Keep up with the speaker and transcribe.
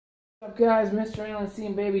What's up guys, MrAlanC's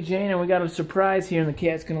and Baby Jane, and we got a surprise here and the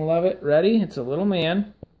cat's gonna love it. Ready? It's a little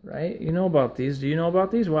man, right? You know about these. Do you know about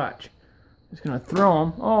these? Watch. Just gonna throw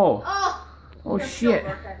them. Oh shit.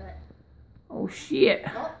 Oh shit.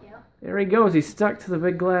 Oh, yeah. There he goes. He's stuck to the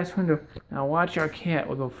big glass window. Now watch our cat.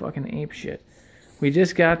 We'll go fucking ape shit. We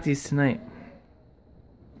just got these tonight.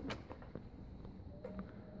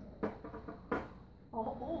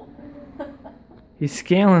 Oh. He's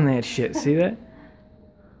scaling that shit. See that?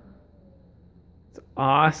 It's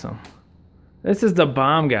awesome. This is the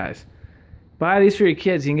bomb, guys. Buy these for your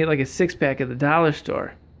kids. You can get like a 6-pack at the dollar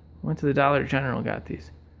store. Went to the Dollar General, got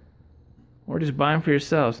these. Or just buy them for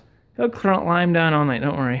yourselves. He'll climb down all night,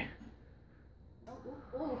 don't worry.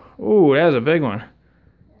 Ooh, that was a big one.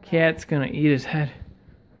 Cat's gonna eat his head.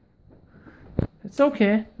 It's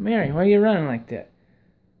okay. Mary, why are you running like that?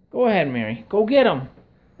 Go ahead, Mary. Go get him.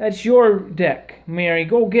 That's your deck, Mary.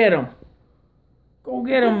 Go get him. Go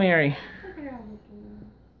get him, Mary.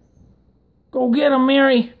 Go get him,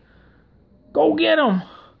 Mary. Go get him.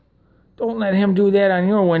 Don't let him do that on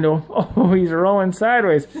your window. Oh, he's rolling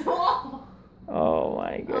sideways. Oh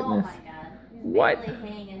my goodness. Oh my god. He's what? Barely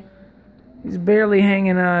hanging. He's barely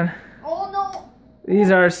hanging on. Oh no.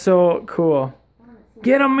 These are so cool.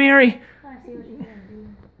 Get him, Mary.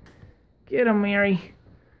 Get him, Mary.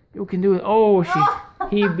 You can do it. Oh,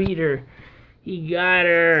 he beat her. He got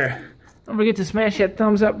her. Don't forget to smash that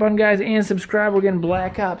thumbs up button, guys, and subscribe. We're getting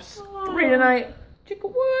Black Ops 3 tonight.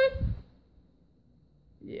 Chicka